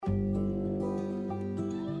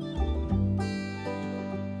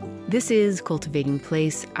This is Cultivating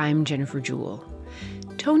Place. I'm Jennifer Jewell.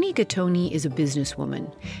 Toni Gattone is a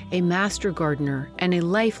businesswoman, a master gardener, and a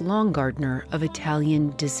lifelong gardener of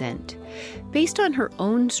Italian descent. Based on her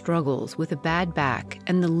own struggles with a bad back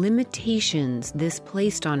and the limitations this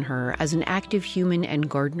placed on her as an active human and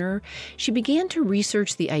gardener, she began to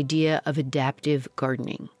research the idea of adaptive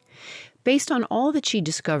gardening. Based on all that she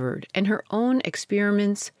discovered and her own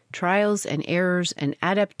experiments, trials and errors and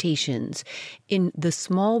adaptations in the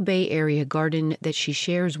small Bay Area garden that she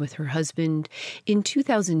shares with her husband, in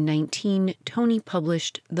 2019, Toni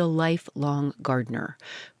published The Lifelong Gardener,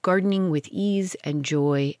 Gardening with Ease and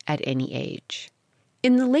Joy at Any Age.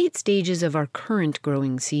 In the late stages of our current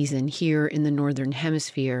growing season here in the Northern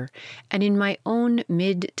Hemisphere, and in my own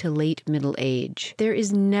mid to late middle age, there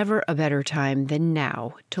is never a better time than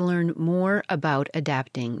now to learn more about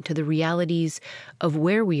adapting to the realities of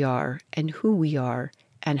where we are and who we are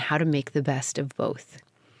and how to make the best of both.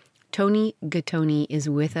 Toni Gattone is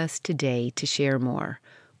with us today to share more.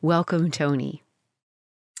 Welcome, Toni.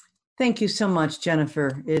 Thank you so much,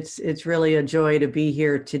 Jennifer. It's really a joy to be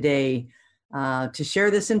here today to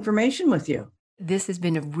share this information with you. This has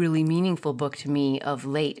been a really meaningful book to me of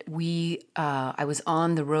late. I was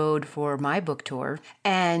on the road for my book tour,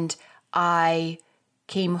 and I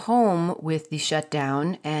came home with the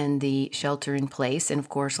shutdown and the shelter in place. And of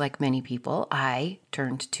course, like many people, I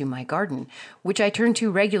turned to my garden, which I turn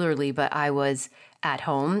to regularly, but I was at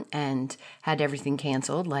home and had everything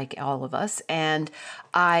canceled like all of us. And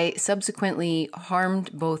I subsequently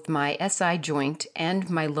harmed both my SI joint and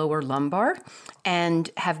my lower lumbar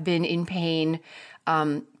and have been in pain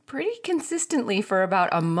pretty consistently for about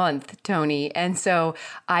a month, Toni. And so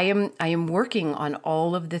I am working on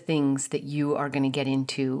all of the things that you are going to get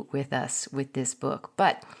into with us with this book.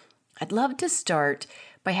 But I'd love to start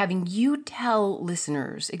by having you tell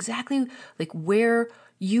listeners exactly like where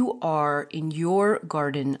you are in your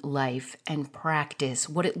garden life and practice,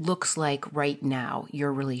 what it looks like right now,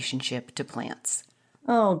 your relationship to plants.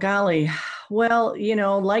 Oh, golly. Well,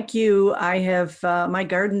 like you, I have, my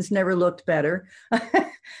garden's never looked better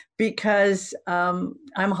because I'm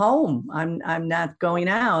home. I'm not going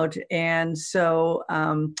out. And so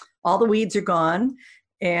all the weeds are gone.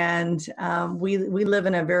 And we live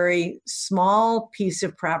in a very small piece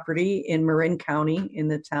of property in Marin County in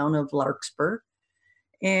the town of Larkspur.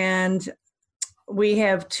 And we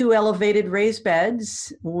have 2 elevated raised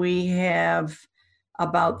beds. We have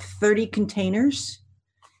about 30 containers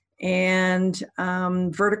and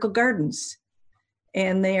vertical gardens.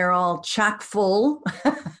 And they are all chock full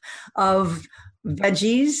of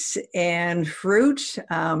veggies and fruit.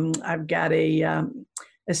 I've got a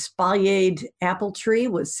espaliered apple tree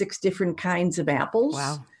with 6 different kinds of apples,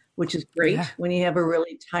 wow, which is great when you have a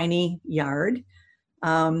really tiny yard.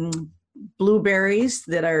 Blueberries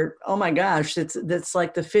that are, oh my gosh, that's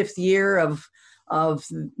like the 5th year of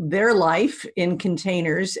their life in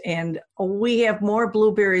containers. And we have more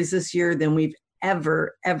blueberries this year than we've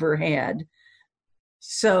ever had.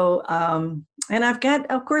 So, and I've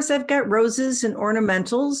got roses and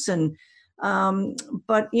ornamentals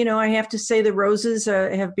but I have to say the roses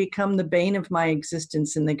have become the bane of my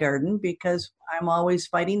existence in the garden because I'm always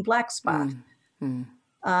fighting black spot. Mm-hmm.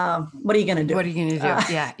 What are you going to do? What are you going to do?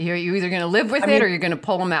 Yeah, you're either going to live with it or you're going to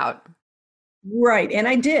pull them out. Right, and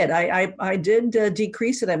I did. I did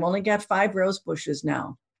decrease it. I've only got 5 rose bushes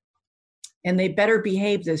now, and they better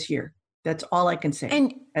behave this year. That's all I can say.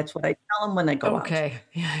 And that's what I tell them when they go out. Okay,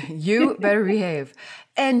 you better behave.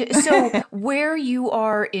 And so, where you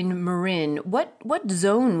are in Marin, what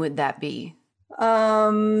zone would that be?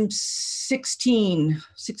 16,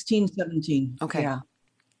 17. Okay. Yeah.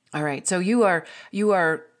 All right. So you are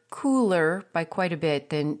cooler by quite a bit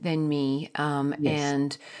than me, yes,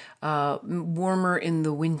 and warmer in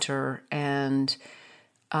the winter. And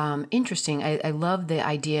interesting. I love the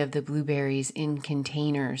idea of the blueberries in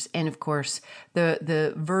containers, and of course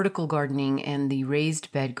the vertical gardening and the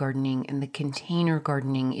raised bed gardening and the container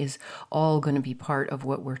gardening is all going to be part of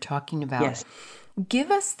what we're talking about. Yes.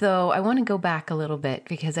 Give us, though, I want to go back a little bit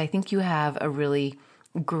because I think you have a really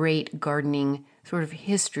great gardening sort of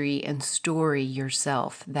history and story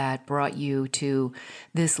yourself that brought you to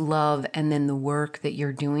this love and then the work that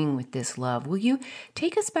you're doing with this love. Will you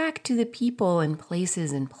take us back to the people and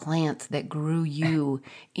places and plants that grew you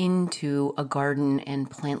into a garden and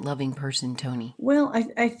plant-loving person, Toni? Well,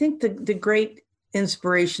 I think the great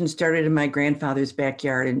inspiration started in my grandfather's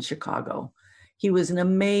backyard in Chicago. He was an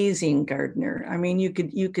amazing gardener. I mean, you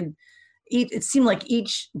could it seemed like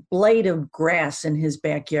each blade of grass in his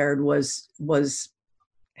backyard was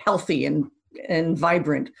healthy and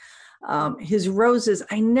vibrant. His roses,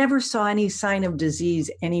 I never saw any sign of disease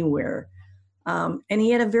anywhere. And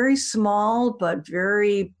he had a very small but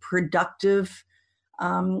very productive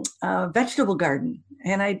vegetable garden.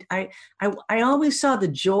 And I always saw the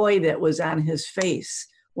joy that was on his face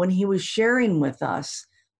when he was sharing with us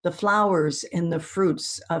the flowers and the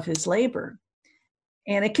fruits of his labor.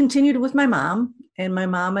 And it continued with my mom. And my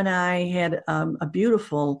mom and I had a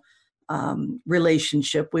beautiful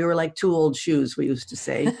relationship. We were like two old shoes, we used to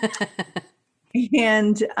say.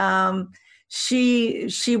 And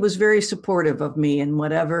she was very supportive of me, and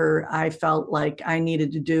whatever I felt like I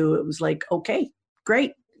needed to do, it was like, okay,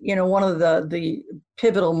 great. You know, one of the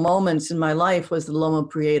pivotal moments in my life was the Loma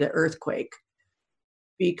Prieta earthquake,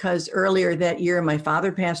 because earlier that year my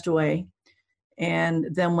father passed away, and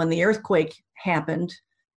then when the earthquake happened,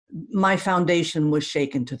 my foundation was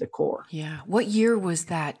shaken to the core. Yeah. What year was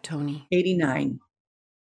that, Toni? 89.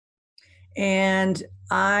 And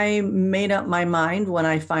I made up my mind when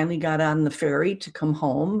I finally got on the ferry to come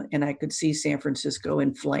home and I could see San Francisco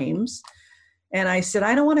in flames. And I said,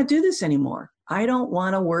 I don't want to do this anymore. I don't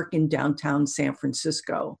want to work in downtown San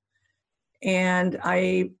Francisco. And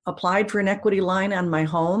I applied for an equity line on my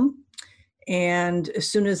home. And as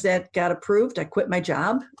soon as that got approved, I quit my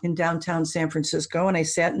job in downtown San Francisco and I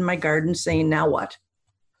sat in my garden saying, now what?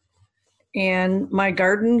 And my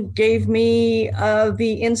garden gave me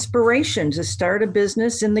the inspiration to start a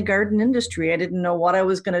business in the garden industry. I didn't know what I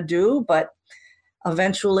was going to do, but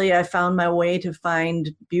eventually I found my way to find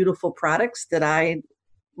beautiful products that I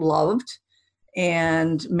loved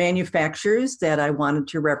and manufacturers that I wanted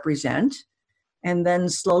to represent. And then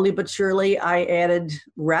slowly but surely, I added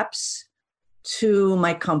reps to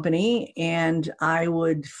my company, and I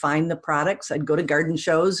would find the products. I'd go to garden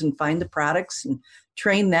shows and find the products and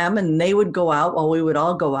train them, and they would go out, well, we would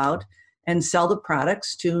all go out and sell the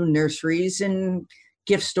products to nurseries and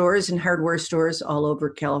gift stores and hardware stores all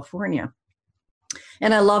over California.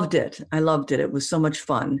 And I loved it. It was so much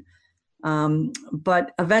fun.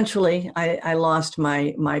 But eventually I lost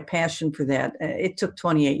my passion for that. It took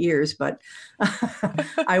 28 years, but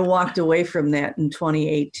I walked away from that in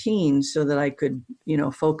 2018 so that I could,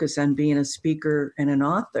 focus on being a speaker and an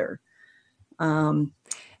author.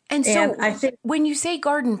 And so I think when you say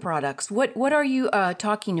garden products, what are you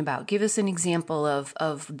talking about? Give us an example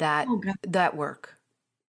of that, that work.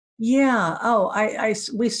 Yeah.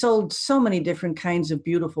 We sold so many different kinds of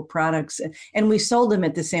beautiful products, and we sold them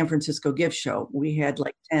at the San Francisco Gift Show. We had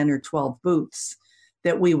like 10 or 12 booths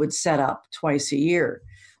that we would set up twice a year.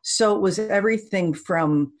 So it was everything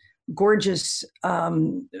from gorgeous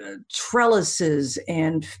trellises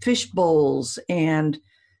and fish bowls. And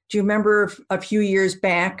do you remember a few years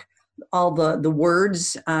back, all the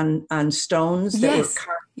words on stones that were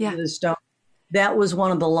carved into the stone? That was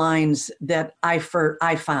one of the lines that I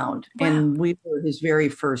found, and we were his very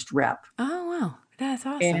first rep. Oh, wow. That's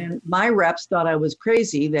awesome. And my reps thought I was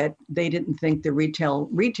crazy, that they didn't think the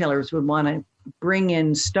retailers would want to bring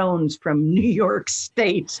in stones from New York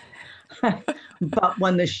State. But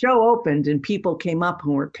when the show opened and people came up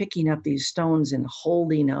and were picking up these stones and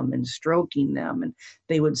holding them and stroking them, and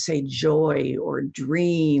they would say joy or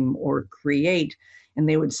dream or create, and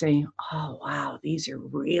they would say, oh, wow, these are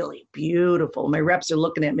really beautiful. My reps are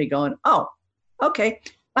looking at me going, oh, okay.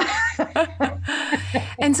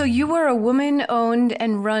 And so you were a woman-owned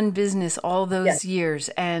and run business all those years.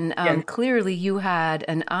 And clearly you had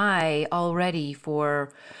an eye already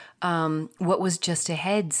for what was just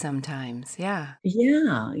ahead sometimes. Yeah.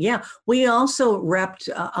 Yeah. We also repped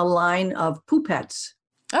a line of poopettes.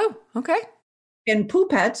 Oh, okay. And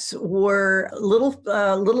poopettes were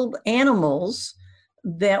little animals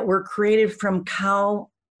that were created from cow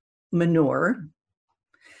manure,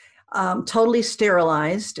 totally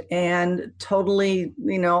sterilized and totally,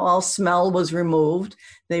 all smell was removed.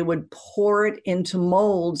 They would pour it into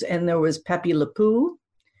molds, and there was Pepe Le Pew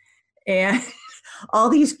and all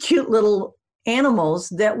these cute little animals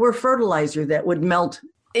that were fertilizer that would melt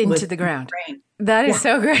into the ground. That is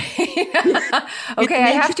so great. Okay, I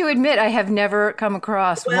have to admit, I have never come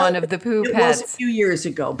across one of the poo It pets. was a few years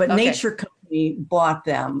ago, but Nature Company bought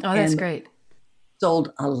them. Oh, that's great.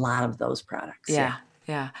 Sold a lot of those products.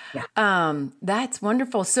 Yeah. That's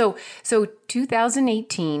wonderful. So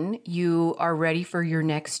 2018, you are ready for your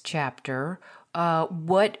next chapter.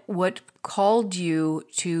 What called you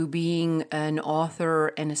to being an author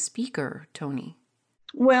and a speaker, Toni?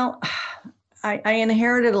 Well, I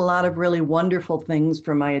inherited a lot of really wonderful things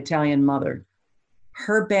from my Italian mother.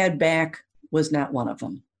 Her bad back was not one of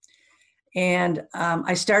them. And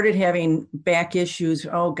I started having back issues,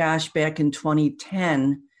 back in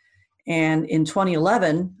 2010. And in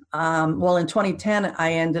 2011, well, in 2010,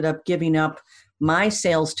 I ended up giving up my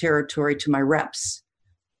sales territory to my reps,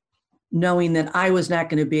 knowing that I was not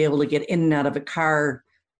going to be able to get in and out of a car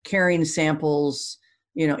carrying samples,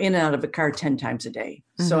 in and out of a car 10 times a day.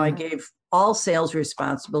 Mm-hmm. So I gave all sales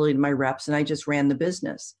responsibility to my reps, and I just ran the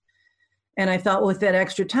business. And I thought, with that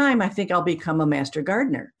extra time, I think I'll become a master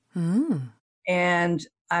gardener. Mm. And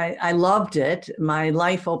I loved it. My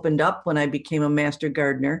life opened up when I became a master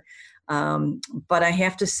gardener. But I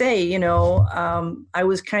have to say, I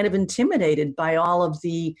was kind of intimidated by all of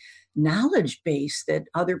the knowledge base that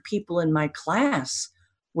other people in my class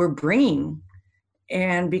were bringing.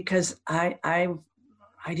 And because I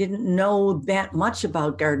didn't know that much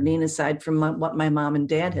about gardening aside from what my mom and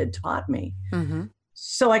dad had taught me. Mm-hmm.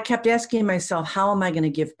 So I kept asking myself, how am I going to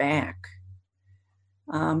give back?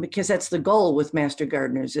 Because that's the goal with master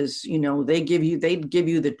gardeners is, they'd give you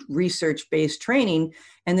the research-based training,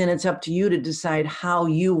 and then it's up to you to decide how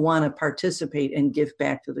you want to participate and give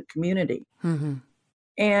back to the community. Mm-hmm.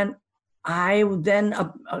 And I then,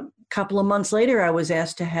 a couple of months later, I was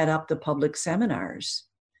asked to head up the public seminars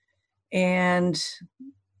and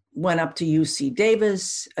went up to UC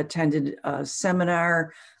Davis, attended a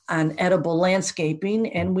seminar on edible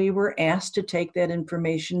landscaping, and we were asked to take that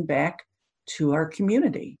information back to our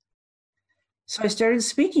community. So I started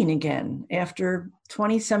speaking again after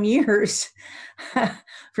 20 some years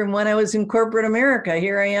from when I was in corporate America.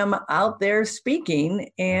 Here I am out there speaking.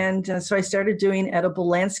 And so I started doing edible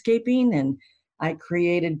landscaping, and I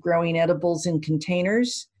created growing edibles in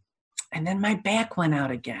containers. And then my back went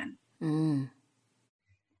out again. Mm.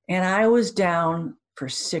 And I was down for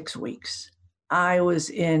 6 weeks. I was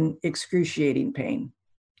in excruciating pain.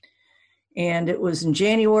 And it was in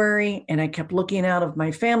January, and I kept looking out of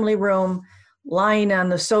my family room, lying on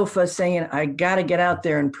the sofa saying, I got to get out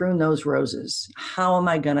there and prune those roses. How am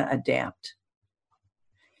I going to adapt?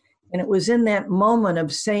 And it was in that moment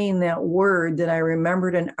of saying that word that I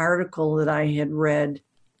remembered an article that I had read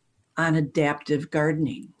on adaptive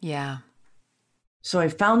gardening. Yeah. So I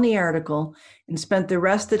found the article and spent the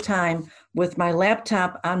rest of the time with my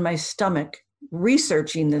laptop on my stomach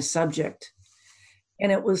researching this subject. And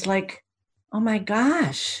it was like, oh my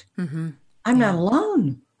gosh, mm-hmm. I'm not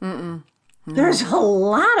alone. Mm-mm. Mm-hmm. There's a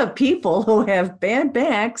lot of people who have bad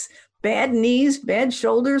backs, bad knees, bad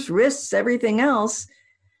shoulders, wrists, everything else.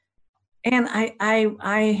 And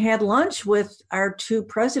I had lunch with our 2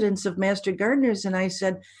 presidents of Master Gardeners, and I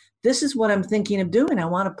said, this is what I'm thinking of doing. I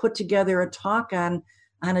want to put together a talk on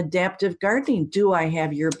adaptive gardening. Do I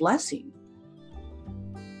have your blessing?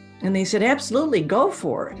 And they said, absolutely, go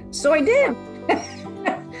for it. So I did.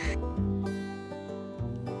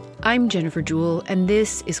 I'm Jennifer Jewell, and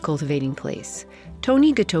this is Cultivating Place.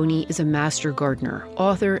 Toni Gattone is a master gardener,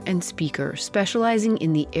 author, and speaker specializing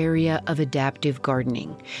in the area of adaptive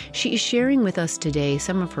gardening. She is sharing with us today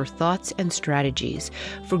some of her thoughts and strategies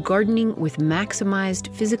for gardening with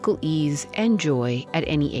maximized physical ease and joy at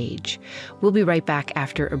any age. We'll be right back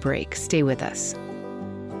after a break. Stay with us.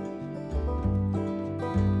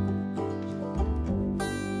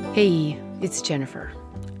 Hey, it's Jennifer.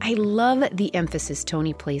 I love the emphasis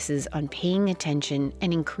Toni places on paying attention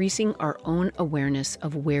and increasing our own awareness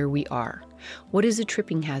of where we are. What is a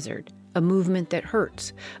tripping hazard? A movement that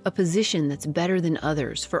hurts? A position that's better than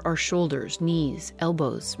others for our shoulders, knees,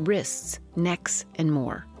 elbows, wrists, necks, and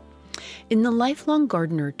more. In The Lifelong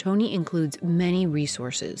Gardener, Toni includes many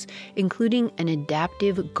resources, including an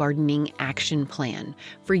adaptive gardening action plan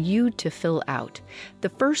for you to fill out. The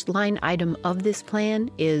first line item of this plan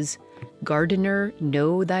is, Gardener,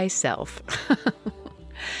 know thyself.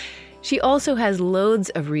 She also has loads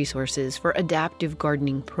of resources for adaptive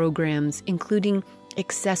gardening programs, including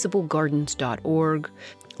accessiblegardens.org,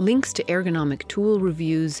 links to ergonomic tool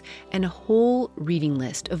reviews, and a whole reading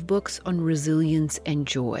list of books on resilience and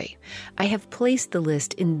joy. I have placed the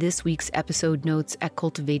list in this week's episode notes at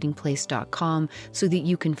cultivatingplace.com so that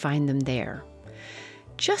you can find them there.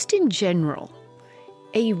 Just in general,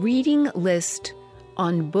 a reading list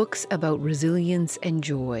on books about resilience and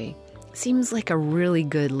joy seems like a really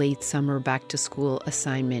good late summer back to school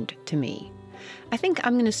assignment to me. I think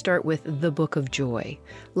I'm going to start with The Book of Joy,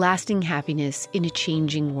 Lasting Happiness in a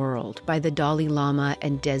Changing World by the Dalai Lama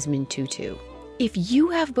and Desmond Tutu. If you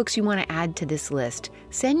have books you want to add to this list,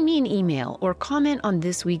 send me an email or comment on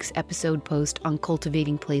this week's episode post on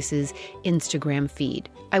Cultivating Place's Instagram feed.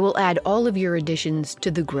 I will add all of your additions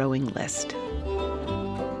to the growing list.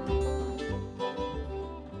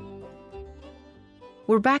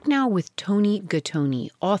 We're back now with Toni Gattone,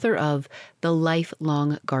 author of The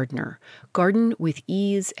Lifelong Gardener, Garden with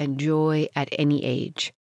Ease and Joy at Any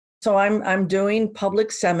Age. So I'm doing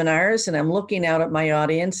public seminars and I'm looking out at my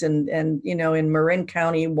audience and in Marin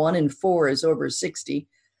County, 1 in 4 is over 60.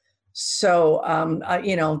 So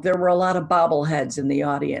there were a lot of bobbleheads in the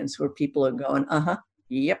audience where people are going,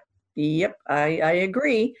 yep, yep, I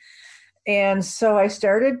agree. And so I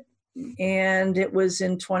started, and it was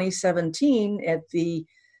in 2017 at the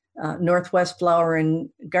Northwest Flower and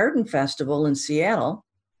Garden Festival in Seattle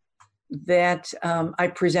that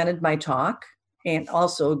I presented my talk, and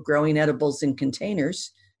also growing edibles in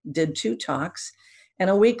containers, did 2 talks. And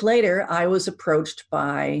a week later, I was approached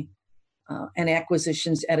by an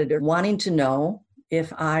acquisitions editor wanting to know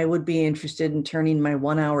if I would be interested in turning my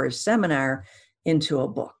 1-hour seminar into a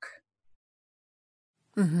book.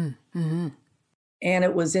 Mm-hmm. Mm-hmm. And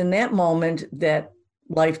it was in that moment that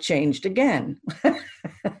life changed again.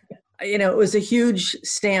 It was a huge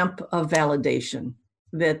stamp of validation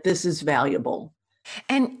that this is valuable.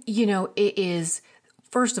 And, it is,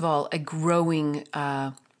 first of all, a growing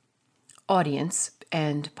audience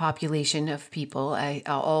and population of people.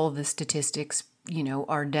 All the statistics,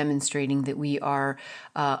 are demonstrating that we are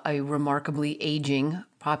a remarkably aging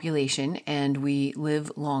population, and we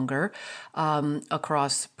live longer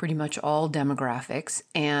across pretty much all demographics.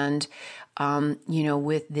 And,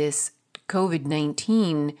 with this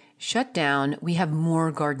COVID-19 shutdown, we have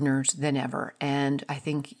more gardeners than ever. And I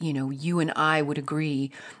think, you and I would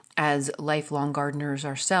agree, as lifelong gardeners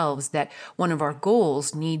ourselves, that one of our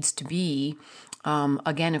goals needs to be,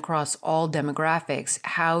 again, across all demographics,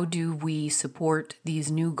 how do we support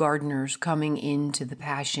these new gardeners coming into the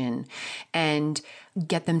passion and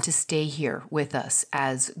get them to stay here with us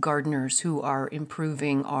as gardeners who are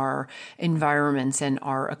improving our environments and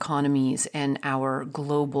our economies and our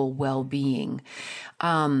global well-being.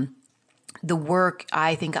 The work,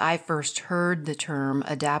 I think I first heard the term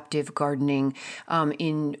adaptive gardening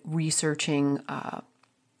in researching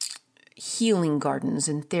healing gardens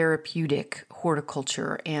and therapeutic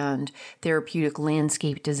horticulture and therapeutic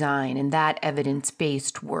landscape design and that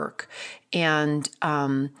evidence-based work. And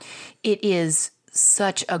it is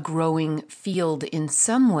such a growing field in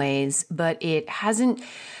some ways, but it hasn't,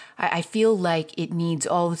 I feel like it needs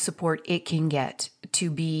all the support it can get to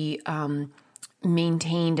be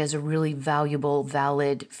maintained as a really valuable,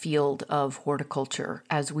 valid field of horticulture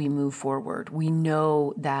as we move forward. We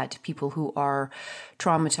know that people who are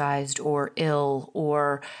traumatized or ill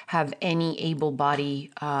or have any able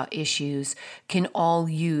body issues can all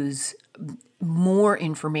use more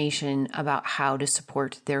information about how to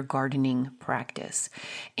support their gardening practice.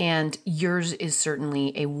 And yours is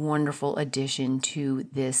certainly a wonderful addition to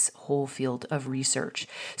this whole field of research.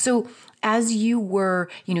 So as you were,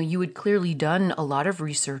 you had clearly done a lot of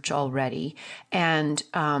research already, and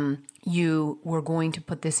you were going to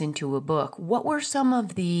put this into a book. What were some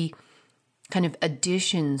of the kind of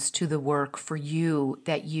additions to the work for you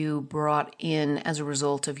that you brought in as a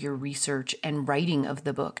result of your research and writing of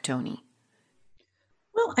the book, Toni?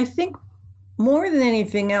 Well, I think more than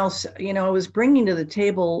anything else, I was bringing to the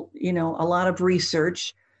table, a lot of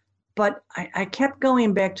research, but I kept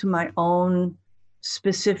going back to my own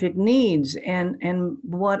specific needs. And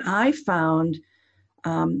what I found,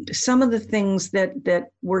 some of the things that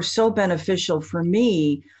were so beneficial for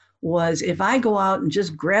me was if I go out and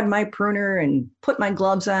just grab my pruner and put my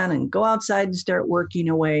gloves on and go outside and start working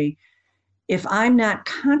away, if I'm not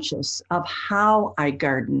conscious of how I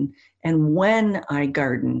garden and when I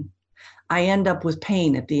garden, I end up with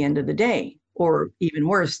pain at the end of the day, or even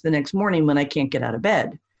worse, the next morning when I can't get out of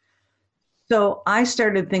bed. So I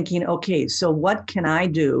started thinking, okay, so what can I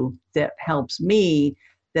do that helps me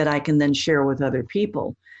that I can then share with other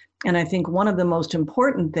people? And I think one of the most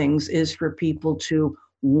important things is for people to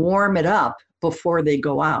warm it up before they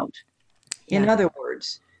go out. In other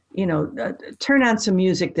words, turn on some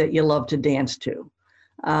music that you love to dance to.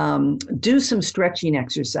 Do some stretching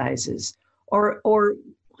exercises, or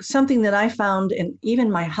something that I found, and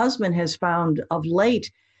even my husband has found of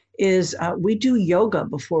late, is we do yoga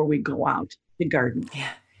before we go out to garden.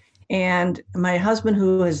 Yeah. And my husband,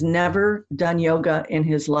 who has never done yoga in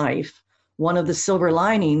his life, one of the silver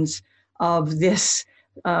linings of this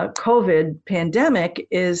COVID pandemic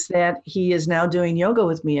is that he is now doing yoga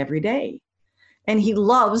with me every day. And he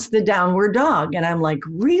loves the downward dog. And I'm like,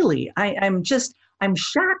 really? I'm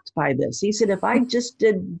shocked by this. He said, if I just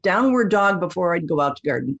did downward dog before I'd go out to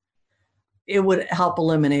garden, it would help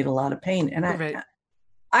eliminate a lot of pain. And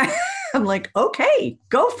I'm like, okay,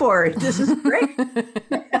 go for it. This is great.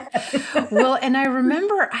 Well, and I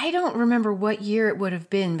don't remember what year it would have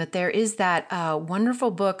been, but there is that wonderful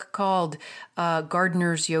book called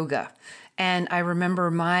Gardener's Yoga. And I remember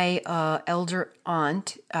my elder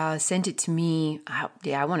aunt sent it to me,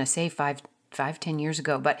 I want to say 10 years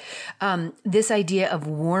ago. But this idea of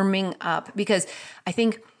warming up, because I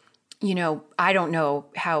think, I don't know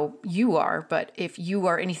how you are, but if you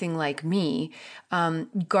are anything like me,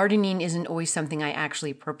 gardening isn't always something I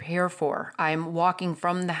actually prepare for. I'm walking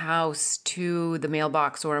from the house to the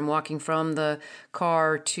mailbox, or I'm walking from the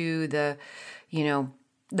car to the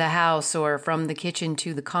house, or from the kitchen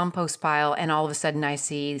to the compost pile, and all of a sudden I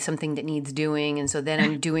see something that needs doing, and so then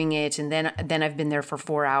I'm doing it, and then I've been there for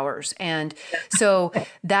 4 hours. And so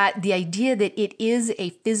that the idea that it is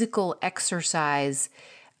a physical exercise,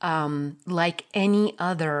 like any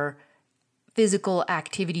other physical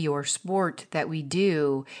activity or sport that we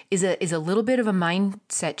do, is a little bit of a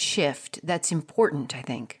mindset shift that's important, I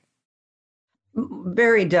think.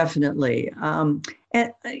 Very definitely. And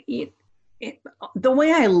the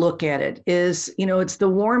way I look at it is, it's the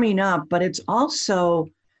warming up, but it's also,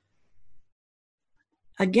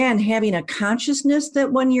 again, having a consciousness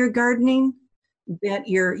that when you're gardening, that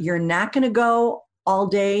you're not going to go all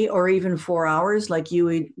day or even 4 hours, like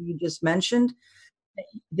you just mentioned,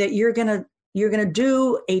 that you're going to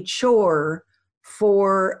do a chore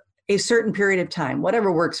for a certain period of time,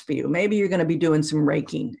 whatever works for you. Maybe you're going to be doing some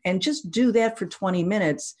raking, and just do that for 20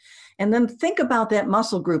 minutes. And then think about that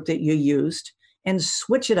muscle group that you used and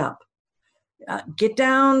switch it up. Get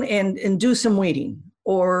down and do some weeding,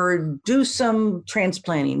 or do some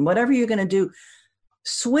transplanting, whatever you're going to do.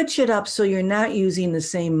 Switch it up so you're not using the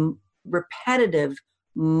same repetitive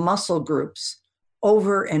muscle groups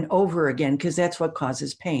over and over again, because that's what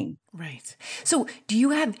causes pain. Right. So do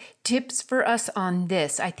you have tips for us on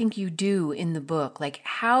this? I think you do in the book. Like,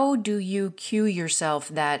 how do you cue yourself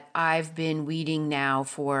that I've been weeding now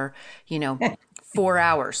for, 4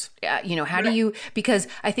 hours? How do you, because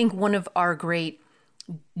I think one of our great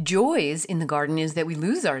joys in the garden is that we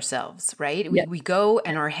lose ourselves, right? Yeah. We go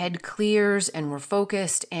and our head clears and we're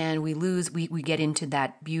focused, and we get into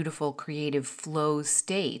that beautiful creative flow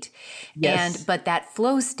state. Yes. But that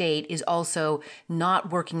flow state is also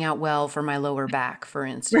not working out well for my lower back, for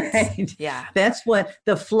instance. Right. Yeah. That's what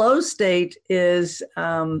the flow state is.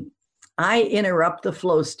 I interrupt the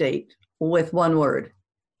flow state with one word: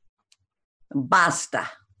 basta.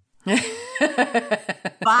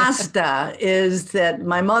 Basta is that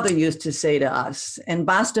my mother used to say to us, and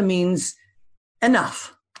basta means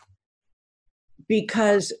enough.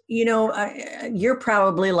 Because, you're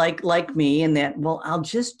probably like me in that, well, I'll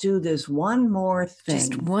just do this one more thing.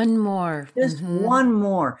 Just one more. Just one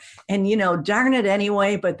more. And, darn it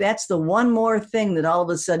anyway, but that's the one more thing that all of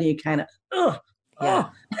a sudden you kind of, Yeah.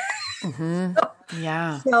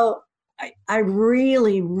 Yeah. So I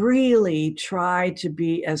really, really try to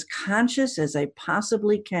be as conscious as I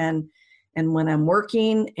possibly can. And when I'm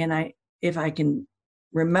working, and if I can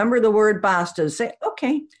remember the word basta, say,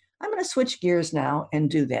 okay, I'm going to switch gears now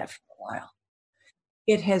and do that for a while.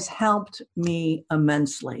 It has helped me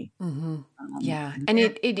immensely. Yeah. And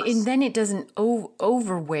then it doesn't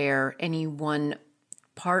overwear any one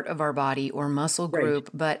part of our body or muscle group,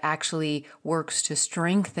 right, but actually works to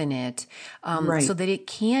strengthen it, right, so that it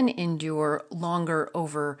can endure longer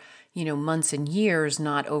over, months and years,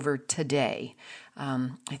 not over today.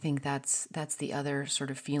 I think that's the other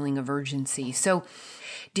sort of feeling of urgency. So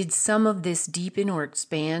did some of this deepen or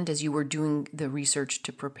expand as you were doing the research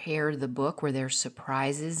to prepare the book? Were there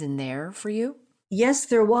surprises in there for you? Yes,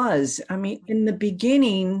 there was. I mean, in the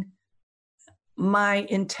beginning, my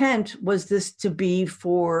intent was this to be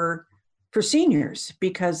for seniors,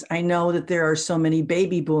 because I know that there are so many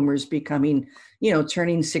baby boomers becoming,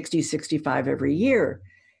 turning 60, 65 every year.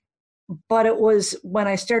 But it was when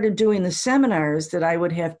I started doing the seminars that I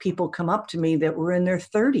would have people come up to me that were in their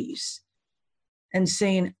 30s and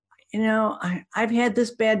saying, I've had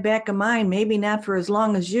this bad back of mine, maybe not for as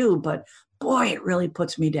long as you, but boy, it really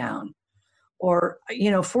puts me down. Or,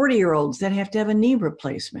 40-year-olds that have to have a knee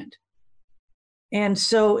replacement. And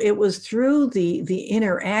so it was through the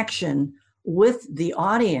interaction with the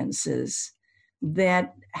audiences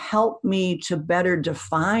that helped me to better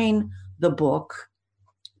define the book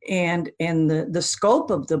and the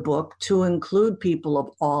scope of the book to include people of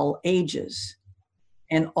all ages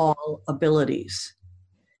and all abilities.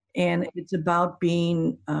 And it's about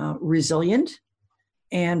being resilient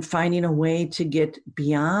and finding a way to get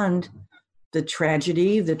beyond the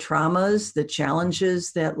tragedy, the traumas, the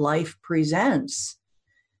challenges that life presents,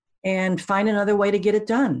 and find another way to get it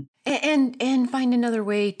done. And find another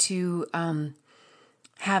way to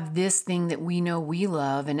have this thing that we know we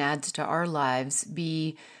love and adds to our lives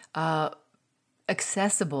be a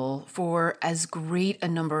accessible for as great a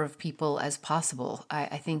number of people as possible.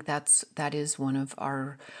 I think that is one of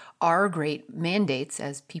our great mandates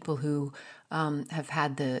as people who have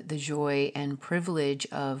had the joy and privilege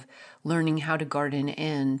of learning how to garden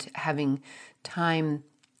and having time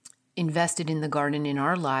invested in the garden in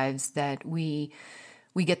our lives, that we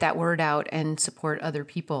get that word out and support other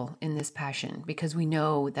people in this passion, because we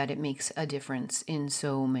know that it makes a difference in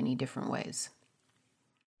so many different ways.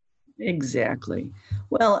 Exactly.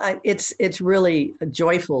 Well, it's really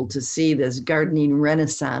joyful to see this gardening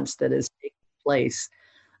renaissance that is taking place.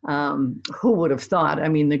 Who would have thought? I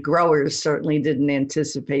mean, the growers certainly didn't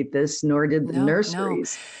anticipate this, nor did the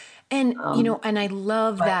nurseries. And, and I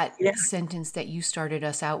love that yeah. sentence that you started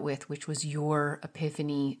us out with, which was your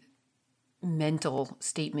epiphany mental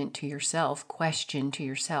statement to yourself, question to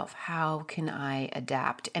yourself: how can I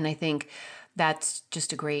adapt? And I think that's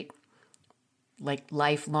just a great,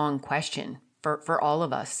 lifelong question for all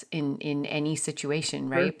of us in any situation,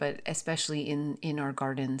 right? Sure. But especially in our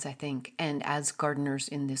gardens, I think, and as gardeners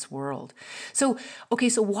in this world. So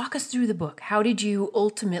walk us through the book. How did you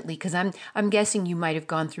ultimately, because I'm guessing you might have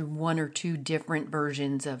gone through one or two different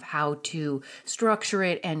versions of how to structure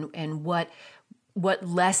it, and what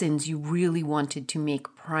lessons you really wanted to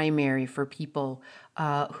make primary for people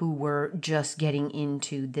who were just getting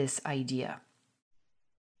into this idea.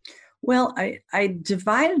 Well, I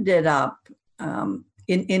divided it up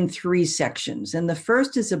in three sections. And the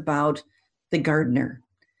first is about the gardener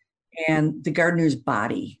and the gardener's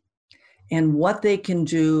body and what they can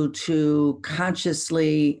do to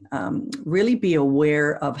consciously really be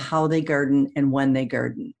aware of how they garden and when they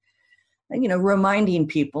garden. Reminding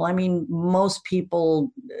people, I mean, most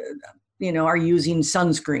people, are using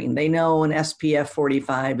sunscreen. They know an SPF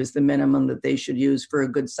 45 is the minimum that they should use for a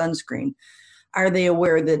good sunscreen. Are they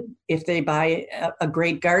aware that if they buy a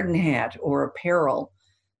great garden hat or apparel,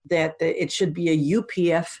 that it should be a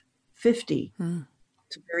UPF 50?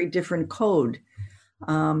 It's a very different code.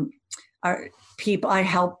 I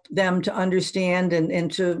help them to understand and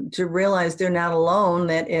to realize they're not alone,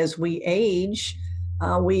 that as we age,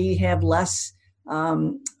 we have less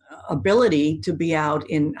ability to be out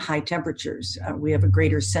in high temperatures. We have a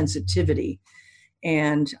greater sensitivity.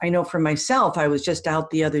 And I know for myself, I was just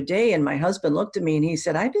out the other day and my husband looked at me and he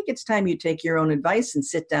said, I think it's time you take your own advice and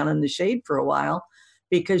sit down in the shade for a while,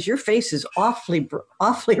 because your face is awfully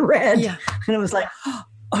red. Yeah. And it was like,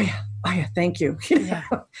 oh yeah, thank you. Yeah.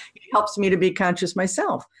 It helps me to be conscious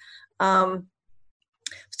myself.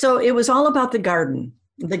 So it was all about the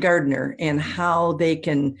gardener, and how they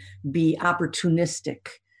can be opportunistic.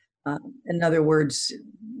 In other words,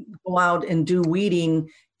 go out and do weeding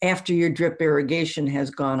after your drip irrigation has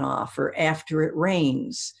gone off or after it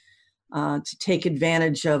rains, to take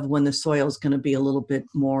advantage of when the soil is going to be a little bit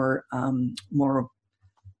more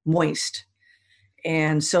moist.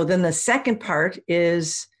 And so then the second part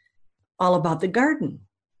is all about the garden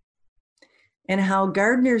and how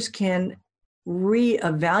gardeners can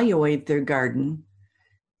reevaluate their garden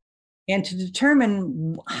and to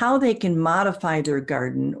determine how they can modify their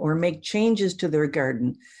garden or make changes to their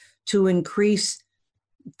garden to increase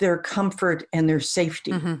their comfort and their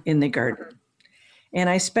safety in the garden. And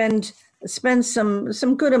I spend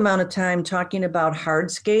some good amount of time talking about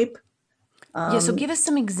hardscape. So give us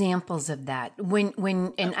some examples of that.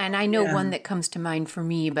 And I know one that comes to mind for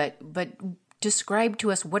me, but describe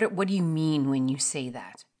to us, what do you mean when you say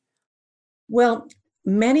that? Well,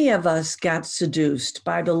 many of us got seduced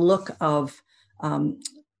by the look of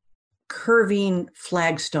curving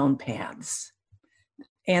flagstone paths.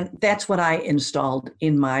 And that's what I installed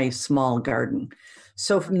in my small garden.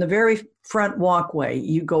 So from the very front walkway,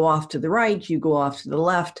 you go off to the right, you go off to the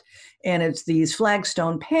left, and it's these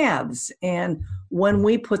flagstone paths. And when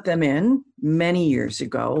we put them in many years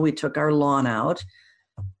ago, we took our lawn out,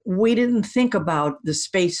 we didn't think about the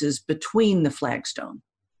spaces between the flagstone.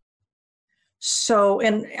 So,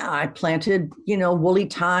 and I planted, woolly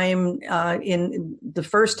thyme in the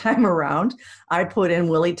first time around. I put in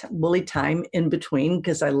woolly thyme in between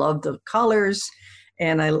because I love the colors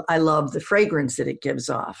and I love the fragrance that it gives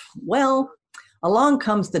off. Well, along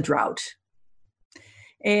comes the drought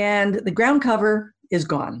and the ground cover is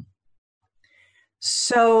gone.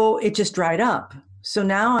 So it just dried up. So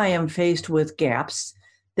now I am faced with gaps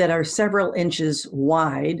that are several inches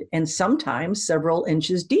wide and sometimes several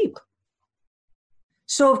inches deep.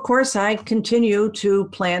 So, of course, I continue to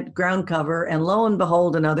plant ground cover, and lo and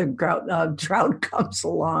behold, another drought comes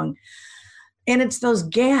along. And it's those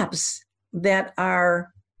gaps that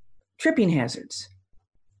are tripping hazards.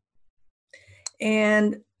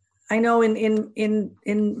 And I know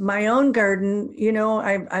in my own garden,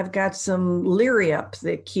 I've got some lyrium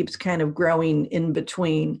that keeps kind of growing in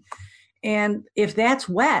between. And if that's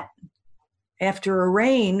wet after a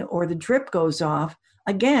rain or the drip goes off,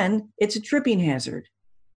 again, it's a tripping hazard.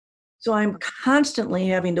 So I'm constantly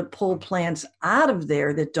having to pull plants out of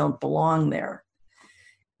there that don't belong there.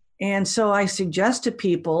 And so I suggest to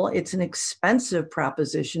people, it's an expensive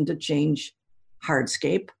proposition to change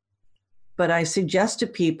hardscape, but I suggest to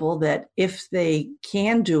people that if they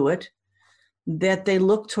can do it, that they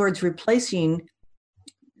look towards replacing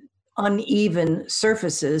uneven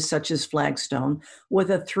surfaces such as flagstone with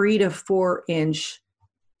a 3 to 4 inch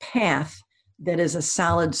path that is a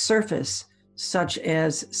solid surface, such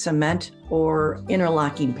as cement or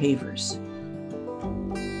interlocking pavers.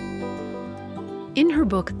 In her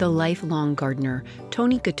book, The Lifelong Gardener,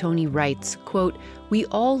 Toni Gattone writes, quote, "We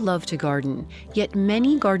all love to garden, yet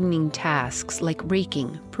many gardening tasks like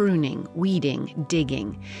raking, pruning, weeding,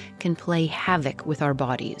 digging can play havoc with our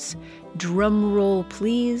bodies. Drum roll,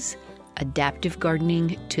 please. Adaptive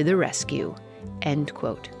gardening to the rescue." End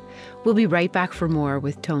quote. We'll be right back for more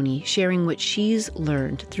with Toni, sharing what she's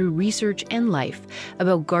learned through research and life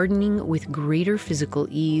about gardening with greater physical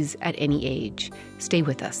ease at any age. Stay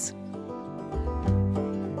with us.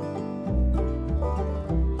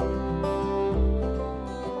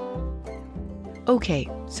 Okay,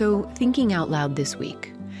 so thinking out loud this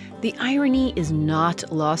week. The irony is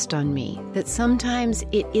not lost on me that sometimes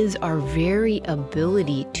it is our very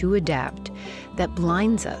ability to adapt that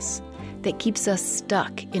blinds us, that keeps us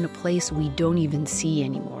stuck in a place we don't even see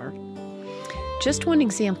anymore. Just one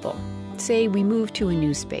example. Say we move to a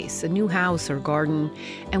new space, a new house or garden,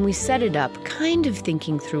 and we set it up kind of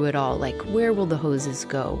thinking through it all, like where will the hoses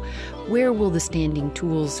go? Where will the standing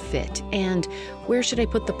tools fit? And where should I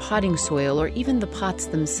put the potting soil or even the pots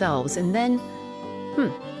themselves? And then,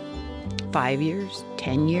 5 years,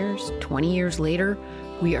 10 years, 20 years later,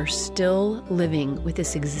 we are still living with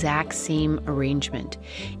this exact same arrangement,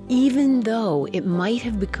 even though it might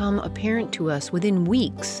have become apparent to us within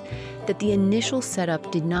weeks that the initial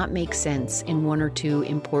setup did not make sense in one or two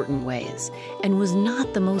important ways and was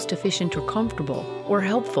not the most efficient or comfortable or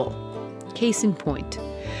helpful. Case in point,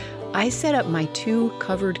 I set up my 2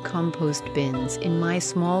 covered compost bins in my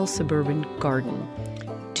small suburban garden,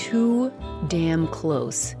 too damn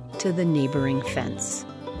close to the neighboring fence.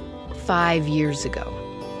 5 years ago.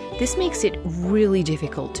 This makes it really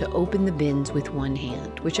difficult to open the bins with one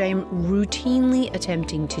hand, which I am routinely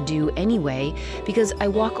attempting to do anyway because I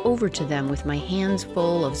walk over to them with my hands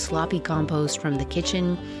full of sloppy compost from the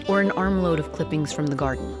kitchen or an armload of clippings from the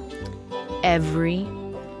garden. Every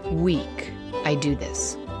week I do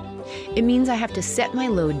this. It means I have to set my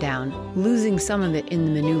load down, losing some of it in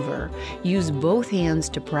the maneuver, use both hands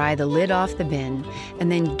to pry the lid off the bin,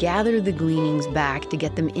 and then gather the gleanings back to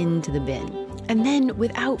get them into the bin. And then,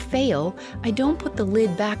 without fail, I don't put the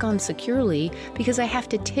lid back on securely because I have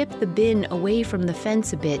to tip the bin away from the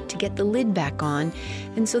fence a bit to get the lid back on,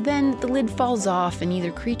 and so then the lid falls off and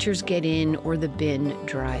either creatures get in or the bin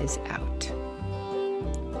dries out.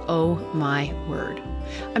 Oh my word.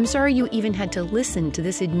 I'm sorry you even had to listen to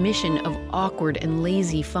this admission of awkward and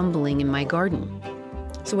lazy fumbling in my garden.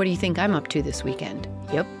 So what do you think I'm up to this weekend?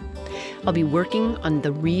 Yep. I'll be working on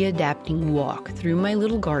the readapting walk through my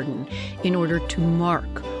little garden in order to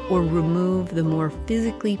mark or remove the more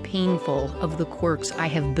physically painful of the quirks I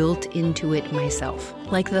have built into it myself,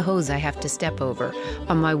 like the hose I have to step over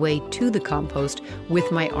on my way to the compost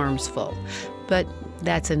with my arms full. But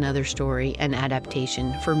that's another story and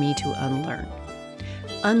adaptation for me to unlearn.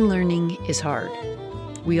 Unlearning is hard.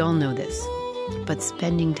 We all know this. But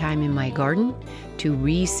spending time in my garden to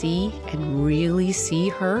re-see and really see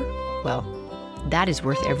her, well, that is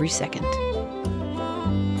worth every second.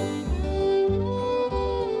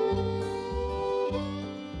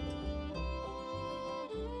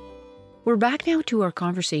 We're back now to our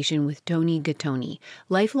conversation with Toni Gattone,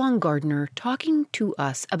 lifelong gardener, talking to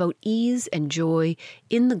us about ease and joy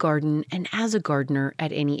in the garden and as a gardener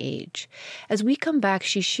at any age. As we come back,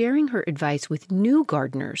 she's sharing her advice with new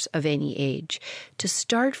gardeners of any age to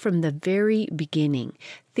start from the very beginning,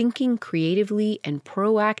 thinking creatively and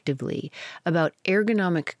proactively about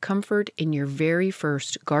ergonomic comfort in your very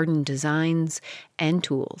first garden designs and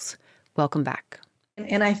tools. Welcome back.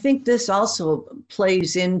 And I think this also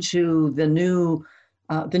plays into the new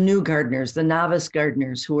gardeners, the novice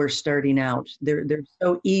gardeners who are starting out. They're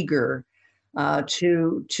so eager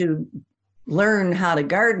to learn how to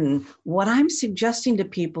garden. What I'm suggesting to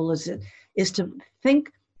people is to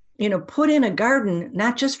think, put in a garden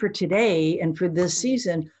not just for today and for this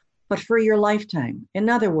season, but for your lifetime. In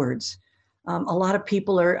other words, A lot of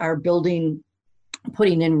people are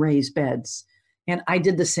putting in raised beds. And I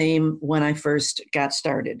did the same when I first got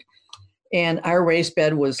started. And our raised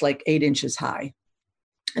bed was like 8 inches high.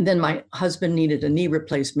 And then my husband needed a knee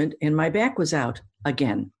replacement and my back was out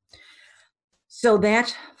again. So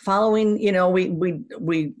that following,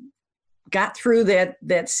 we got through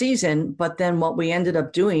that season, but then what we ended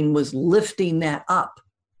up doing was lifting that up.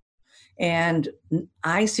 And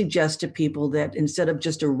I suggest to people that instead of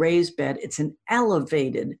just a raised bed, it's an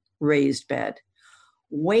elevated raised bed,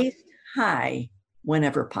 waist high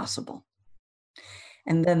whenever possible.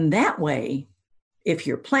 And then that way, if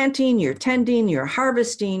you're planting, you're tending, you're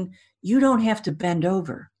harvesting, you don't have to bend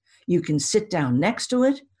over. You can sit down next to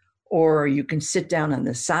it, or you can sit down on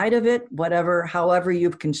the side of it, however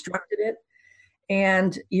you've constructed it.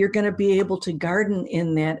 And you're going to be able to garden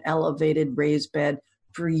in that elevated raised bed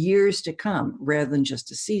for years to come rather than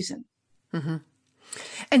just a season. Mm-hmm.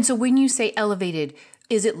 And so when you say elevated,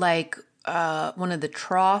 is it like one of the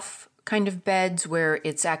trough kind of beds where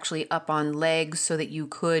it's actually up on legs so that you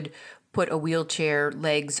could put a wheelchair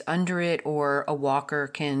legs under it, or a walker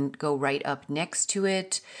can go right up next to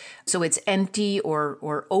it? So it's empty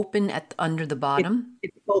or open under the bottom?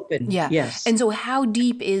 It's open, yeah. Yes. And so how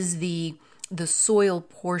deep is the soil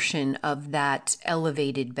portion of that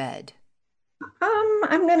elevated bed?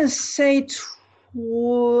 I'm going to say,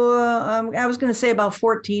 I was going to say about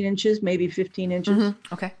 14 inches, maybe 15 inches.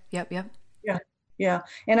 Mm-hmm. Okay. Yep. Yeah.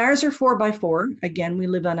 And ours are 4x4. Again, we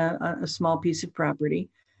live on a small piece of property,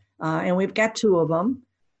 and we've got 2 of them.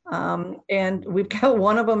 And we've got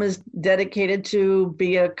one of them is dedicated to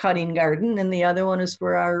be a cutting garden, and the other one is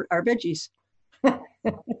for our veggies.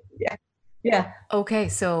 Yeah. Okay.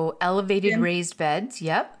 So elevated raised beds.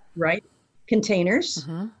 Yep. Right. Containers.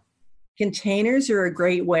 Mm-hmm. Containers are a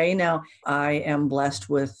great way. Now, I am blessed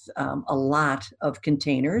with a lot of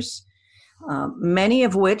containers, many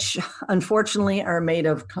of which, unfortunately, are made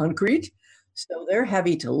of concrete. So they're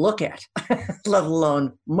heavy to look at, let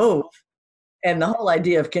alone move. And the whole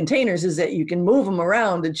idea of containers is that you can move them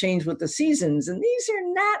around and change with the seasons. And these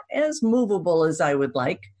are not as movable as I would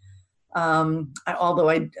like. Although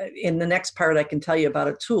in the next part, I can tell you about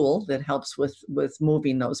a tool that helps with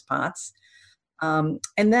moving those pots. And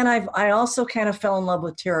then I also kind of fell in love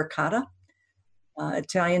with terracotta,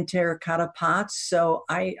 Italian terracotta pots. So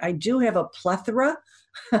I do have a plethora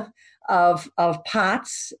of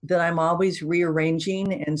pots that I'm always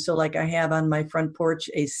rearranging. And so like I have on my front porch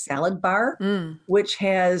a salad bar, which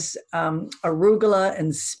has arugula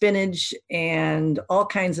and spinach and all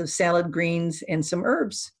kinds of salad greens and some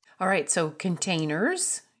herbs. All right. So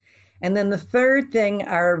containers. And then the third thing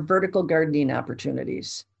are vertical gardening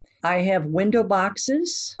opportunities. I have window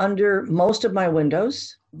boxes under most of my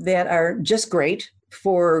windows that are just great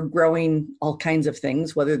for growing all kinds of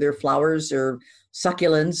things, whether they're flowers or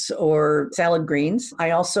succulents or salad greens.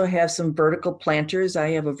 I also have some vertical planters.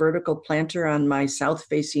 I have a vertical planter on my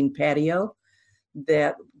south-facing patio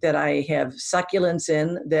that I have succulents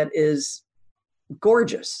in that is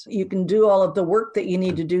gorgeous. You can do all of the work that you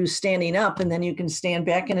need to do standing up, and then you can stand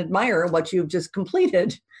back and admire what you've just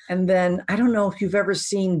completed. And then I don't know if you've ever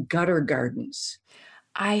seen gutter gardens.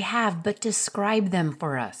 I have, but describe them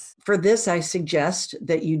for us. For this, I suggest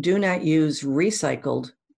that you do not use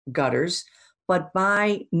recycled gutters, but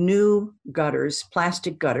buy new gutters,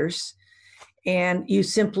 plastic gutters, and you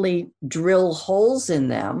simply drill holes in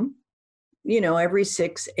them, every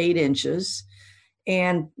 6-8 inches.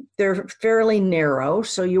 And they're fairly narrow.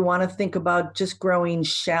 So you want to think about just growing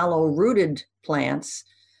shallow rooted plants,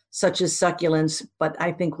 such as succulents. But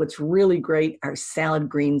I think what's really great are salad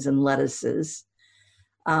greens and lettuces.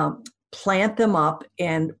 Plant them up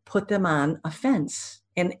and put them on a fence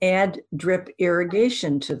and add drip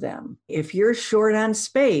irrigation to them. If you're short on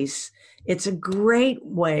space, it's a great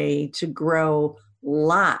way to grow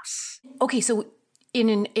lots. Okay, so in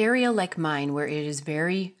an area like mine where it is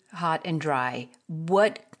very hot and dry,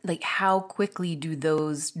 how quickly do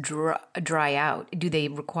those dry out? Do they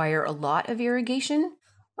require a lot of irrigation?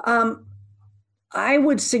 I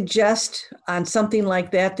would suggest on something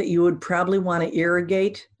like that you would probably want to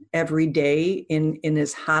irrigate every day in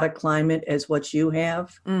as hot a climate as what you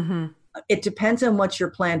have. Mm-hmm. It depends on what you're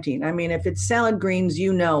planting. I mean, if it's salad greens,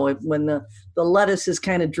 when the lettuce is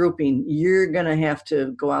kind of drooping, you're going to have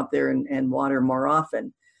to go out there and water more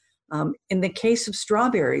often. In the case of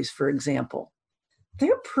strawberries, for example,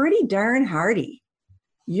 they're pretty darn hardy.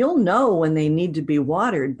 You'll know when they need to be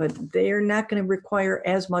watered, but they're not going to require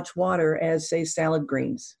as much water as, say, salad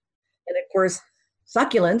greens. And of course,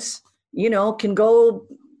 succulents, can go,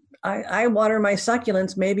 I water my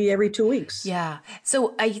succulents maybe every 2 weeks. Yeah.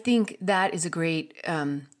 So I think that is a great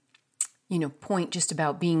point just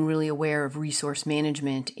about being really aware of resource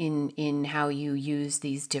management in how you use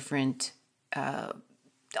these different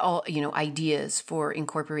ideas for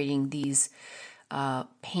incorporating these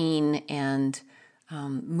pain and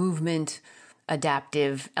movement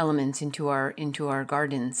adaptive elements into our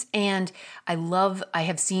gardens. And I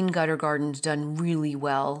have seen gutter gardens done really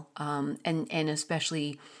well, and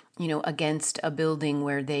especially against a building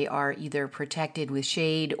where they are either protected with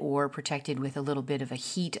shade or protected with a little bit of a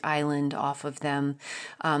heat island off of them.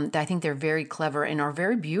 I think they're very clever and are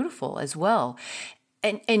very beautiful as well.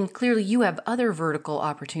 And clearly you have other vertical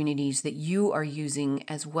opportunities that you are using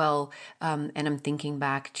as well. And I'm thinking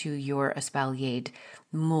back to your espaliered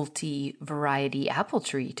multi-variety apple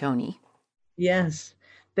tree, Toni. Yes,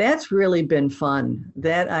 that's really been fun.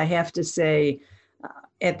 That I have to say,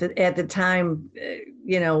 at the time,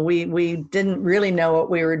 we didn't really know what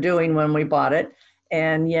we were doing when we bought it,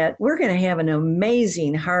 and yet we're going to have an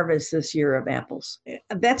amazing harvest this year of apples.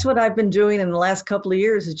 That's what I've been doing in the last couple of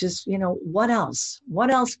years. Is just what else?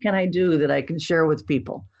 What else can I do that I can share with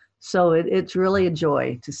people? So it's really a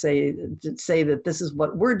joy to say that this is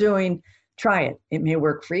what we're doing. Try it. It may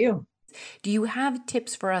work for you. Do you have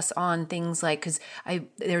tips for us on things like, because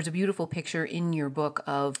there's a beautiful picture in your book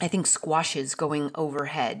of, I think, squashes going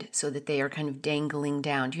overhead so that they are kind of dangling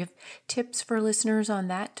down. Do you have tips for listeners on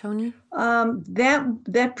that, Toni?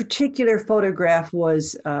 That particular photograph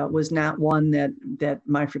was not one that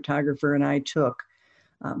my photographer and I took,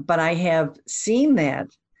 but I have seen that,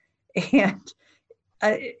 and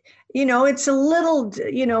it's a little,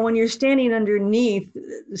 when you're standing underneath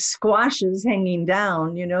squashes hanging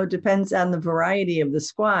down, depends on the variety of the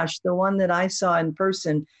squash. The one that I saw in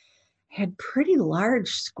person had pretty large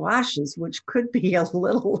squashes, which could be a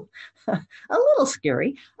little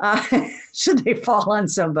scary should they fall on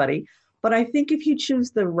somebody. But I think if you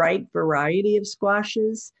choose the right variety of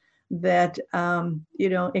squashes, that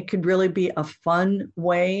it could really be a fun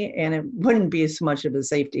way, and it wouldn't be as much of a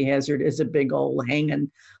safety hazard as a big old hanging.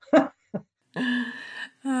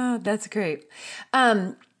 Oh, that's great.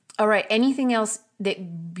 All right. Anything else that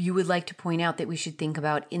you would like to point out that we should think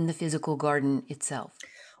about in the physical garden itself?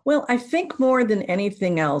 Well, I think more than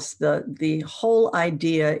anything else, the whole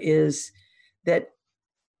idea is that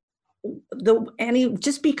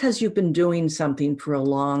just because you've been doing something for a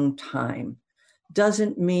long time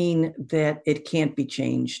doesn't mean that it can't be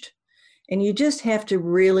changed. And you just have to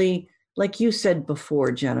really, like you said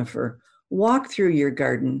before, Jennifer, walk through your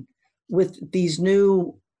garden with these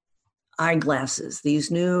new eyeglasses,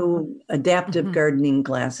 these new adaptive gardening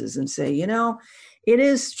glasses, and say, it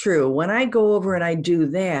is true. When I go over and I do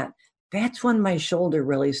that, that's when my shoulder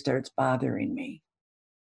really starts bothering me.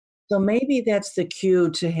 So maybe that's the cue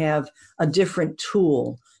to have a different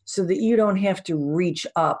tool so that you don't have to reach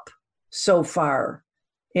up so far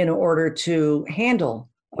in order to handle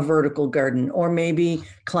a vertical garden, or maybe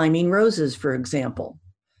climbing roses, for example.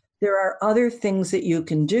 There are other things that you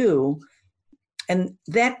can do. And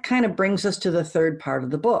that kind of brings us to the third part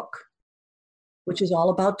of the book, which is all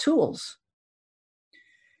about tools.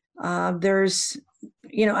 I'm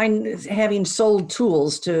having sold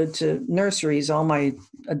tools to nurseries all my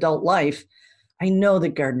adult life. I know that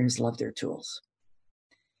gardeners love their tools.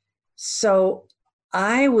 So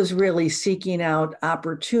I was really seeking out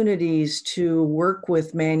opportunities to work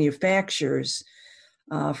with manufacturers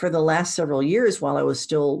for the last several years while I was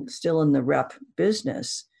still in the rep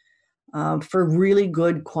business, for really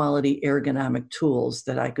good quality ergonomic tools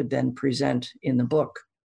that I could then present in the book.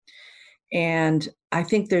 And I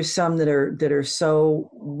think there's some that are so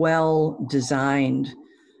well designed.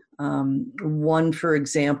 One, for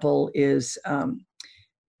example, is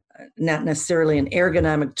not necessarily an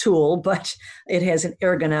ergonomic tool, but it has an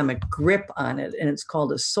ergonomic grip on it, and it's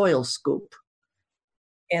called a soil scoop.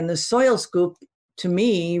 And the soil scoop, to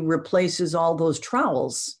me, replaces all those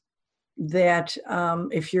trowels that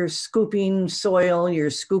if you're scooping soil,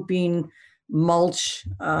 you're scooping mulch,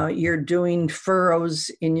 you're doing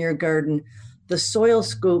furrows in your garden. The soil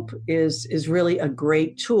scoop is really a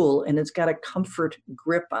great tool, and it's got a comfort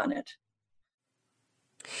grip on it.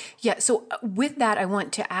 Yeah. So with that, I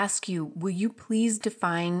want to ask you, will you please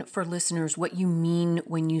define for listeners what you mean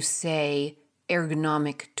when you say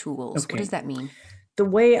ergonomic tools? Okay. What does that mean? The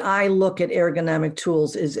way I look at ergonomic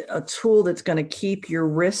tools is a tool that's going to keep your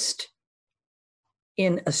wrist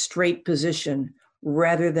in a straight position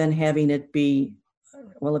rather than having it be,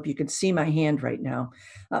 well, if you could see my hand right now,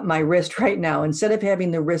 my wrist right now, instead of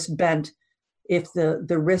having the wrist bent, if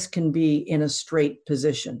the wrist can be in a straight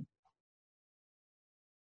position.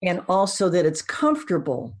 And also that it's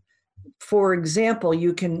comfortable. For example,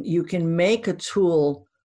 you can make a tool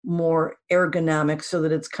more ergonomic so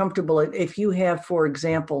that it's comfortable. If you have, for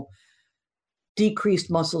example, decreased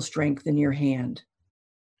muscle strength in your hand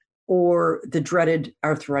or the dreaded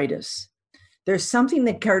arthritis, there's something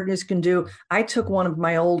that gardeners can do. I took one of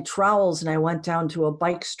my old trowels and I went down to a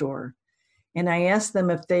bike store and I asked them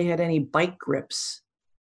if they had any bike grips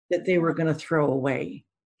that they were going to throw away.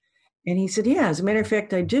 And he said, yeah, as a matter of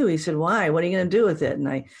fact, I do. He said, why? What are you going to do with it? And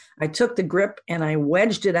I took the grip and I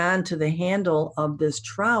wedged it onto the handle of this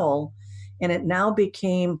trowel, and it now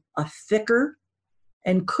became a thicker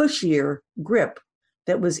and cushier grip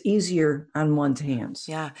that was easier on one's hands.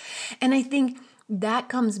 Yeah. And I think that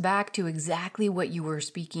comes back to exactly what you were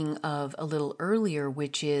speaking of a little earlier,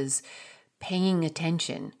 which is paying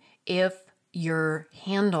attention. If your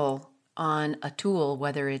handle on a tool,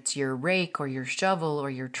 whether it's your rake or your shovel or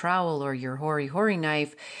your trowel or your hori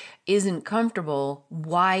knife, isn't comfortable,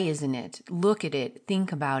 why isn't it? Look at it,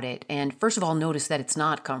 think about it. And first of all, notice that it's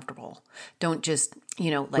not comfortable. Don't just,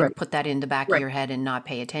 Right. put that in the back of your head and not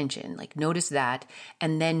pay attention. Like notice that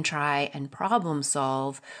and then try and problem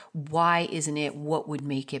solve. Why isn't it? What would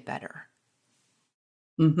make it better?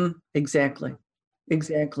 Mm-hmm. Exactly.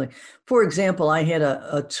 Exactly. For example, I had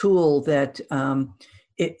a tool that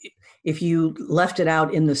it, if you left it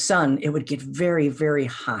out in the sun, it would get very, very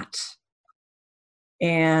hot.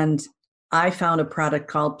 And I found a product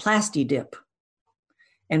called Plasti-Dip.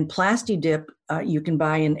 And Plasti-Dip you can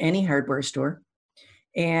buy in any hardware store.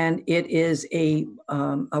 And it is a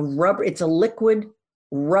rubber, it's a liquid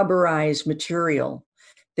rubberized material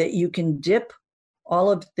that you can dip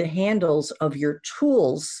all of the handles of your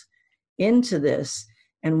tools into this.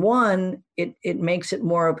 And one, it makes it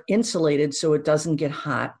more of insulated so it doesn't get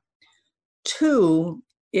hot. Two,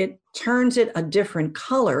 it turns it a different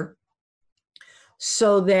color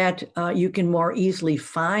so that you can more easily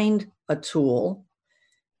find a tool.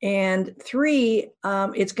 And three,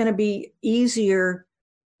 it's going to be easier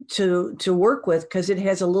to work with because it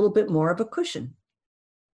has a little bit more of a cushion.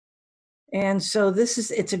 And so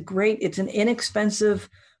it's an inexpensive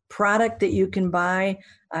product that you can buy.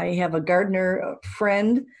 I have a gardener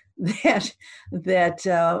friend that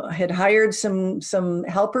had hired some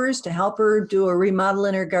helpers to help her do a remodel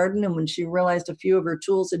in her garden. And when she realized a few of her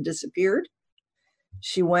tools had disappeared,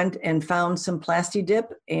 she went and found some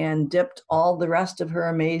Plasti-Dip and dipped all the rest of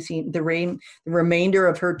her the remainder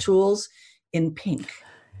of her tools in pink.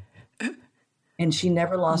 And she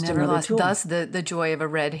never lost another tool. Thus the joy of a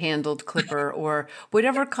red-handled clipper or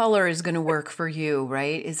whatever color is going to work for you,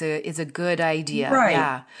 right? Is a good idea. Right.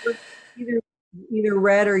 Yeah. Either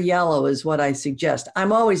red or yellow is what I suggest.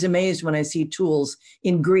 I'm always amazed when I see tools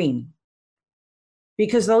in green,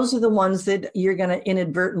 because those are the ones that you're going to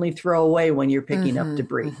inadvertently throw away when you're picking up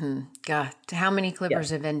debris. Mm-hmm. God, how many clippers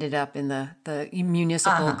have ended up in the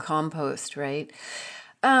municipal compost, right?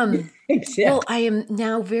 Exactly. Well, I am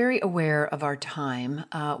now very aware of our time,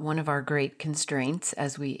 one of our great constraints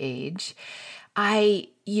as we age.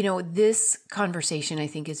 This conversation I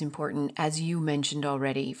think is important, as you mentioned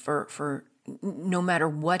already, for no matter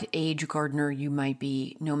what age gardener you might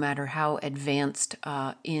be, no matter how advanced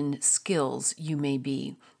in skills you may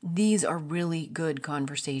be. These are really good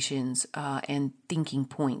conversations and thinking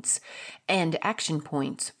points and action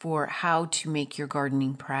points for how to make your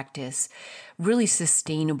gardening practice really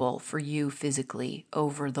sustainable for you physically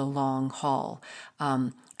over the long haul.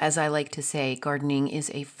 As I like to say, gardening is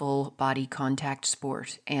a full body contact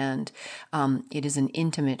sport, and it is an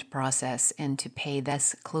intimate process, and to pay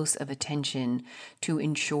this close of attention to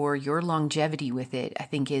ensure your longevity with it, I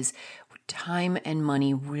think is time and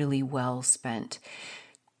money really well spent.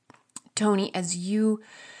 Toni, as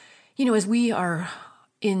as we are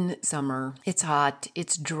in summer, it's hot,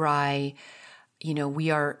 it's dry, we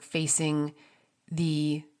are facing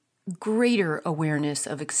the greater awareness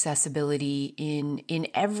of accessibility in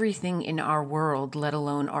everything in our world, let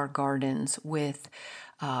alone our gardens, with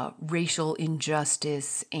racial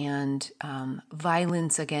injustice and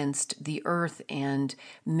violence against the earth and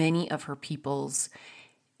many of her peoples.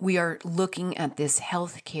 We are looking at this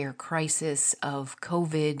healthcare crisis of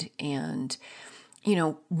COVID and,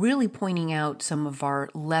 really pointing out some of our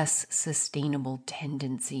less sustainable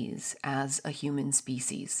tendencies as a human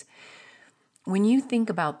species. When you think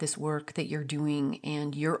about this work that you're doing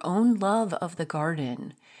and your own love of the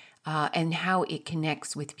garden and how it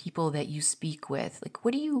connects with people that you speak with, like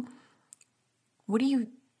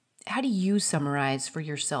how do you summarize for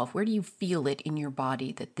yourself? Where do you feel it in your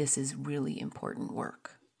body that this is really important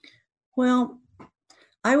work? Well,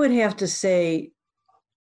 I would have to say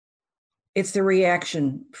it's the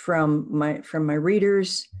reaction from my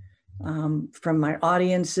readers, from my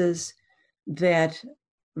audiences, that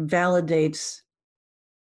validates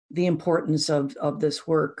the importance of this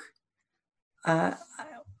work. I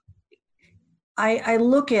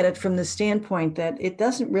look at it from the standpoint that it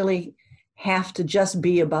doesn't really have to just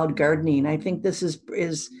be about gardening. I think this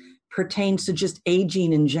is pertains to just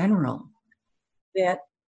aging in general. That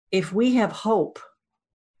if we have hope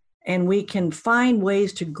and we can find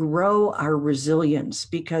ways to grow our resilience,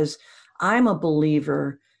 because I'm a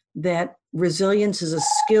believer that resilience is a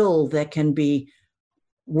skill that can be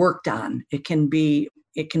worked on. It can be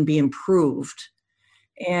improved.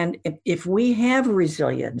 And if we have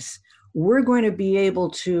resilience, we're going to be able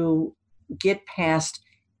to get past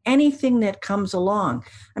anything that comes along.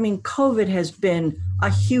 I mean, COVID has been a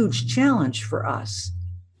huge challenge for us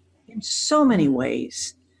in so many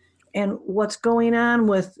ways. And what's going on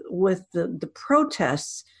with the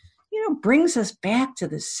protests, brings us back to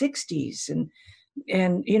the 60s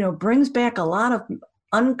and brings back a lot of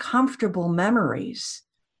uncomfortable memories.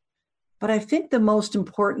 But I think the most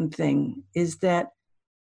important thing is that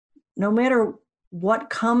no matter what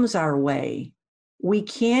comes our way, we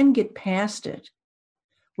can get past it.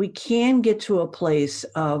 We can get to a place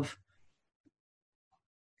of,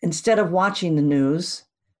 instead of watching the news,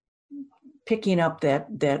 picking up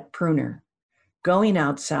that pruner, going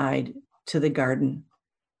outside to the garden,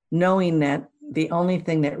 knowing that the only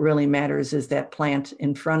thing that really matters is that plant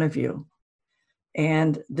in front of you.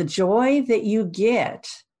 And the joy that you get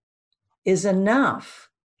is enough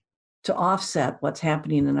to offset what's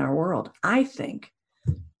happening in our world, I think.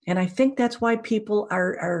 And I think that's why people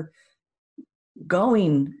are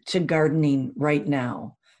going to gardening right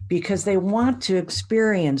now, because they want to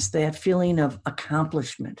experience that feeling of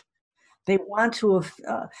accomplishment. They want to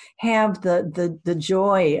have the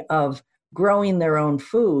joy of growing their own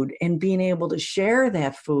food and being able to share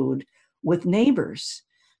that food with neighbors.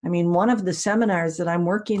 I mean, one of the seminars that I'm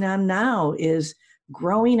working on now is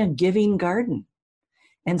growing a giving garden,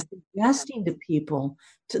 and suggesting to people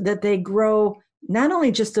that they grow not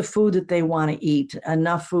only just the food that they want to eat,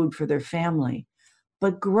 enough food for their family,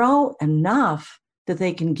 but grow enough that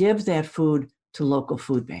they can give that food to local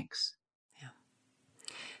food banks. Yeah.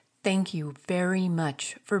 Thank you very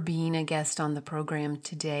much for being a guest on the program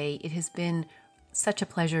today. It has been such a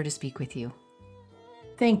pleasure to speak with you.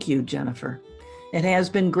 Thank you, Jennifer. It has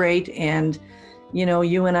been great. And,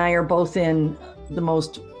 you and I are both in the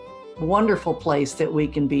most wonderful place that we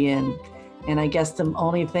can be in. And I guess the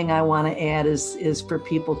only thing I want to add is for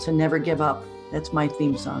people to never give up. That's my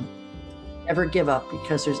theme song. Never give up,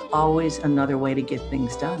 because there's always another way to get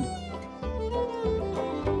things done.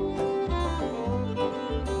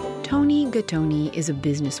 Toni Gattone is a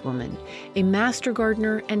businesswoman, a master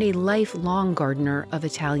gardener, and a lifelong gardener of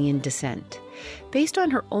Italian descent. Based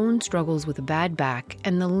on her own struggles with a bad back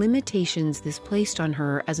and the limitations this placed on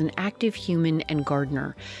her as an active human and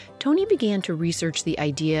gardener, Toni began to research the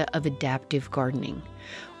idea of adaptive gardening.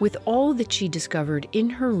 With all that she discovered in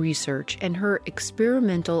her research and her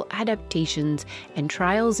experimental adaptations and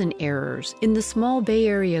trials and errors in the small Bay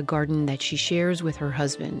Area garden that she shares with her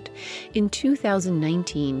husband, in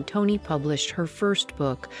 2019, Toni published her first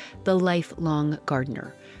book, The Lifelong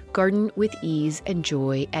Gardener: Garden with Ease and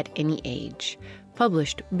Joy at Any Age,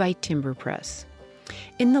 published by Timber Press.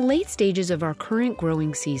 In the late stages of our current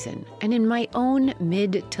growing season, and in my own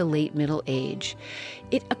mid to late middle age,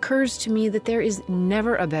 it occurs to me that there is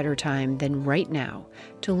never a better time than right now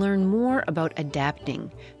to learn more about adapting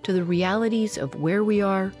to the realities of where we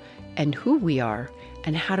are and who we are,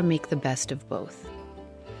 and how to make the best of both.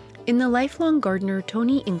 In The Lifelong Gardener,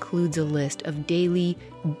 Toni includes a list of daily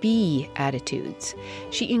be attitudes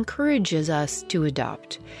she encourages us to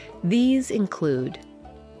adopt. These include: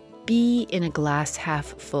 be in a glass half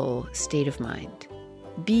full state of mind.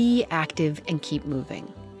 Be active and keep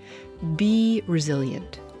moving. Be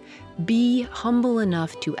resilient. Be humble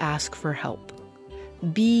enough to ask for help.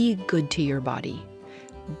 Be good to your body.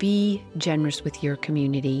 Be generous with your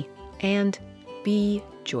community. And be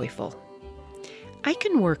joyful. I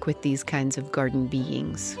can work with these kinds of garden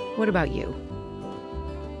beings. What about you?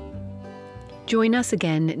 Join us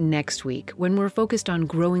again next week when we're focused on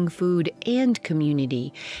growing food and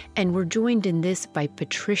community, and we're joined in this by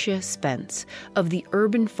Patricia Spence of the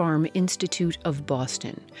Urban Farm Institute of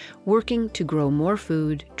Boston, working to grow more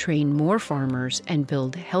food, train more farmers, and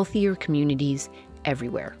build healthier communities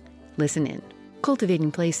everywhere. Listen in.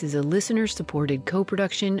 Cultivating Place is a listener-supported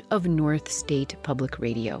co-production of North State Public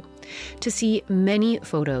Radio. To see many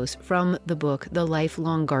photos from the book The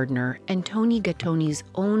Lifelong Gardener and Toni Gattone's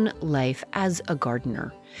own life as a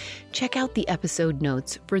gardener, check out the episode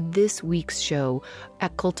notes for this week's show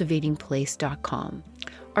at cultivatingplace.com.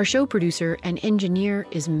 Our show producer and engineer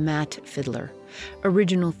is Matt Fiddler.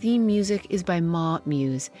 Original theme music is by Ma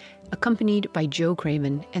Muse, accompanied by Joe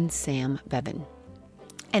Craven and Sam Bevan.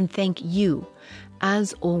 And thank you,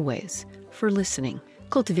 as always, for listening.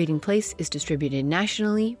 Cultivating Place is distributed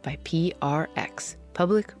nationally by PRX,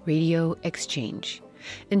 Public Radio Exchange.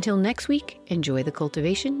 Until next week, enjoy the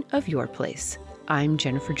cultivation of your place. I'm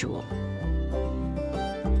Jennifer Jewell.